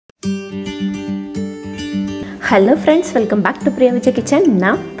Hello friends, welcome back to Non-Veg Kitchen.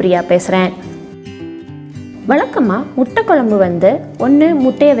 நான் பிரியா பேசுறேன். வழக்கமா முட்டை குழம்பு ஒண்ணு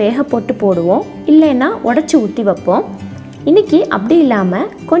முட்டையை வேக போட்டு போடுவோம், இல்லைனா உடைச்சு ஊத்தி வைப்போம். இன்னைக்கு அப்படி இல்லாம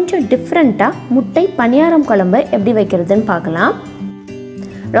கொஞ்சம் டிஃபரண்டா முட்டை பணியாரம் குழம்பு எப்படி வைக்கிறதுன்னு பார்க்கலாம்.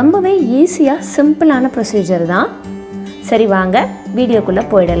 ரொம்பவே ஈஸியா சிம்பிளான ப்ரொசீஜர் தான். சரி வாங்க வீடியோக்குள்ள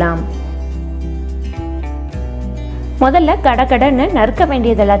போய்டலாம். முதல்ல கடகடன்னு நறுக்க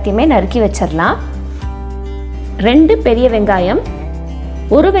வேண்டியது எல்லாத்தையுமே நறுக்கி வச்சிரலாம். 2 பெரிய வெங்காயம்,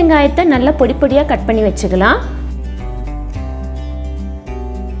 ஒரு வெங்காயத்தை நல்லா பொடி பொடியா கட் பண்ணி வச்சுக்கலாம்.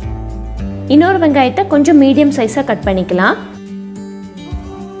 இன்னொரு வெங்காயத்தை கொஞ்சம் மீடியம் சைஸா கட் பண்ணிக்கலாம்.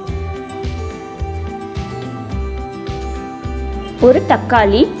 ஒரு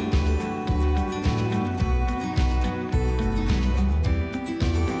தக்காளி,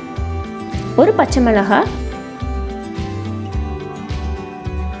 ஒரு பச்சை மிளகாய்,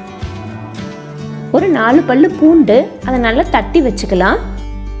 ஒரு 4 பல்லு பூண்டு, அதை நல்லா தட்டி வச்சுக்கலாம்.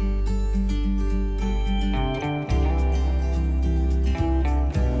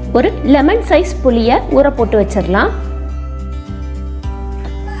 ஒரு லெமன் சைஸ் புளியை ஊற போட்டு வச்சிடலாம்.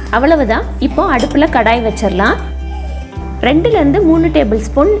 அவ்வளவுதான். இப்போ அடுப்புல கடாய் வச்சிடலாம். 2 ல இருந்து 3 டேபிள்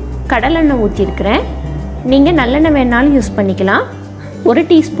ஸ்பூன் கடலெண்ணெய் ஊற்றிருக்கிறேன். நீங்கள் நல்லெண்ணெய் வேணாலும் யூஸ் பண்ணிக்கலாம். 1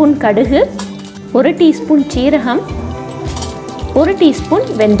 டீஸ்பூன் கடுகு, 1 டீஸ்பூன் சீரகம், 1 டீஸ்பூன்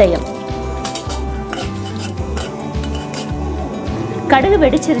வெந்தயம். கடுகு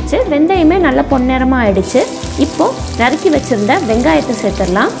வெடிச்சிருச்சு, வெந்தயமே நல்லா பொன்னிறமாக ஆயிடுச்சு. இப்போ நறுக்கி வச்சிருந்த வெங்காயத்தை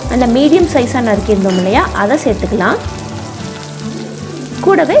சேர்த்துடலாம். அந்த மீடியம் சைஸாக நறுக்கியிருந்தோம் இல்லையா, அதை சேர்த்துக்கலாம்.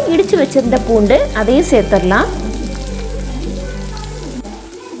 கூடவே இடித்து வச்சிருந்த பூண்டு அதையும் சேர்த்துடலாம்.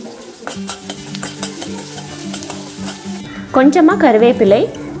 கொஞ்சமாக கருவேப்பிலை.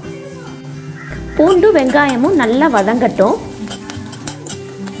 பூண்டு வெங்காயமும் நல்லா வதங்கட்டும்.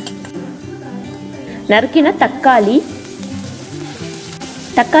 நறுக்கின தக்காளி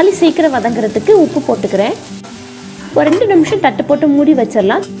சீக்கிரம் வதங்கிறதுக்கு உப்பு போட்டுக்கிறேன். ஒரு 2 நிமிஷம் தட்டு போட்டு மூடி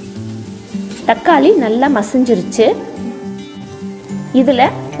வச்சிடலாம். தக்காளி நல்லா மசிஞ்சிருச்சு. இதில்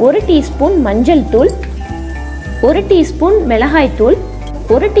 1 டீஸ்பூன் மஞ்சள் தூள், 1 டீஸ்பூன் மிளகாய் தூள்,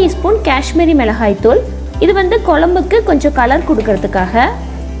 1 டீஸ்பூன் காஷ்மீரி மிளகாய் தூள். இது குழம்புக்கு கொஞ்சம் கலர் கொடுக்கறதுக்காக.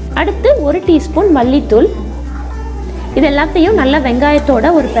 அடுத்து 1 டீஸ்பூன் மல்லித்தூள். இது எல்லாத்தையும் நல்லா வெங்காயத்தோட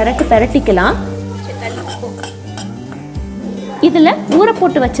ஒரு பெரட்டிக்கலாம். இதில் ஊற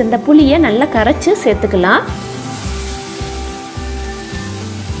போட்டு வச்சிருந்த புளியை நல்லா கரைச்சி சேர்த்துக்கலாம்.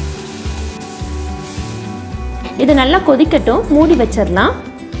 இது நல்லா கொதிக்கட்டும், மூடி வச்சிடலாம்.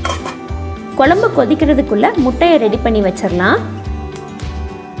 குழம்பு கொதிக்கிறதுக்குள்ள முட்டையை ரெடி பண்ணி வச்சிடலாம்.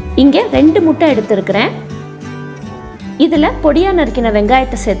 இங்கே 2 முட்டை எடுத்துருக்கிறேன். இதில் பொடியாக நறுக்கின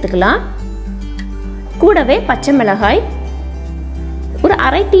வெங்காயத்தை சேர்த்துக்கலாம். கூடவே பச்சை மிளகாய், ஒரு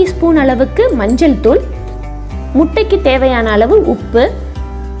 1/2 டீஸ்பூன் அளவுக்கு மஞ்சள் தூள், முட்டைக்கு தேவையான அளவு உப்பு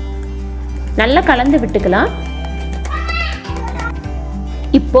நல்லா கலந்து விட்டுக்கலாம்.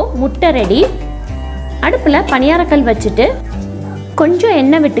 இப்போ முட்டை ரெடி. அடுப்புல பணியாரக்கல் வச்சுட்டு கொஞ்சம்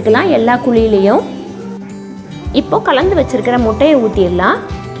எண்ணெய் விட்டுக்கலாம் எல்லா குழியிலையும். இப்போ கலந்து வச்சிருக்கிற முட்டையை ஊற்றிடலாம்.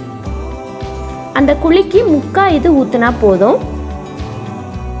 அந்த குழிக்கு 3/4 இது ஊற்றினா போதும்.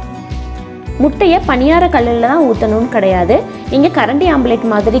 முட்டையை பணியார கல்லில் தான் ஊற்றணும்னு கிடையாது. நீங்கள் கரண்டி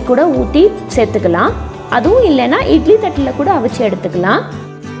ஆம்லேட் மாதிரி கூட ஊற்றி சேர்த்துக்கலாம். அதுவும் இல்லைன்னா இட்லி தட்டில் கூட அவிச்சு எடுத்துக்கலாம்.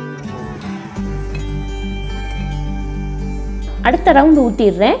 அடுத்த ரவுண்ட்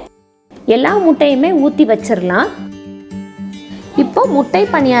ஊற்றிடுறேன். எல்லா முட்டையுமே ஊற்றி வச்சிடலாம். இப்போ முட்டை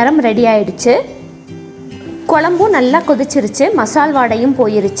பணியாரம் ரெடி ஆயிடுச்சு. குழம்பும் நல்லா கொதிச்சிருச்சு, மசால் வாடையும்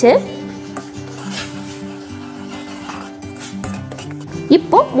போயிருச்சு.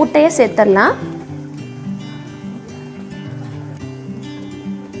 இப்போ முட்டையை சேர்த்துடலாம்.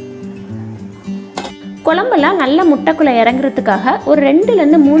 குழம்பெல்லாம் நல்ல முட்டைக்குள்ளே இறங்குறதுக்காக ஒரு 2 ல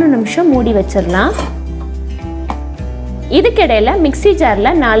இருந்து 3 நிமிஷம் மூடி வச்சிடலாம். இதுக்கிடையில் மிக்ஸி ஜாரில்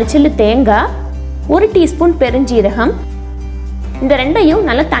 4 சில்லு தேங்காய், 1 டீஸ்பூன் பெருஞ்சீரகம், இந்த 2ஐயும்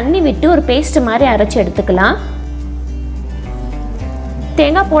நல்லா தண்ணி விட்டு ஒரு பேஸ்ட் மாதிரி அரைச்சி எடுத்துக்கலாம்.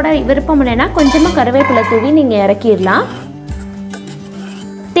 தேங்காய் போட விருப்பம் இல்லைன்னா கொஞ்சமாக கருவேப்பிலை தூவி நீங்கள் இறக்கிடலாம்.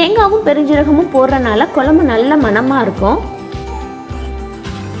 தேங்காவும் பெருஞ்சீரகமும் போடுறதுனால குழம்பு நல்ல மணமாக இருக்கும்.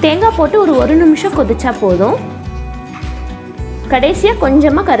 தேங்காய் போட்டு ஒரு 1 நிமிஷம் கொதிச்சா போதும். கடைசியாக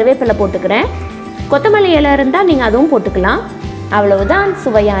கொஞ்சமாக கருவேப்பிலை போட்டுக்கிறேன். கொத்தமல்லி இலை இருந்தால் நீங்கள் அதுவும் போட்டுக்கலாம். அவ்வளவுதான்,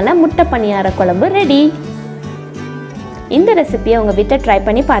 சுவையான முட்டை பணியார குழம்பு ரெடி. இந்த ரெசிபியை உங்கள் வீட்டை ட்ரை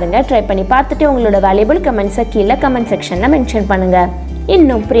பண்ணி பாருங்கள். ட்ரை பண்ணி பார்த்துட்டு உங்களோட வேல்யூபிள் கமெண்ட்ஸை கீழே கமெண்ட் செக்ஷனில் மென்ஷன் பண்ணுங்கள்.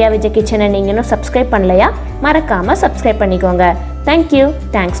 இன்னும் Non-Veg கிச்சனை நீங்கள் இன்னும் சப்ஸ்கிரைப் பண்ணலையா, மறக்காமல் சப்ஸ்கிரைப் பண்ணிக்கோங்க. தேங்க்யூ.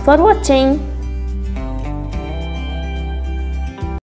 தேங்க்ஸ் ஃபார் வாட்சிங்.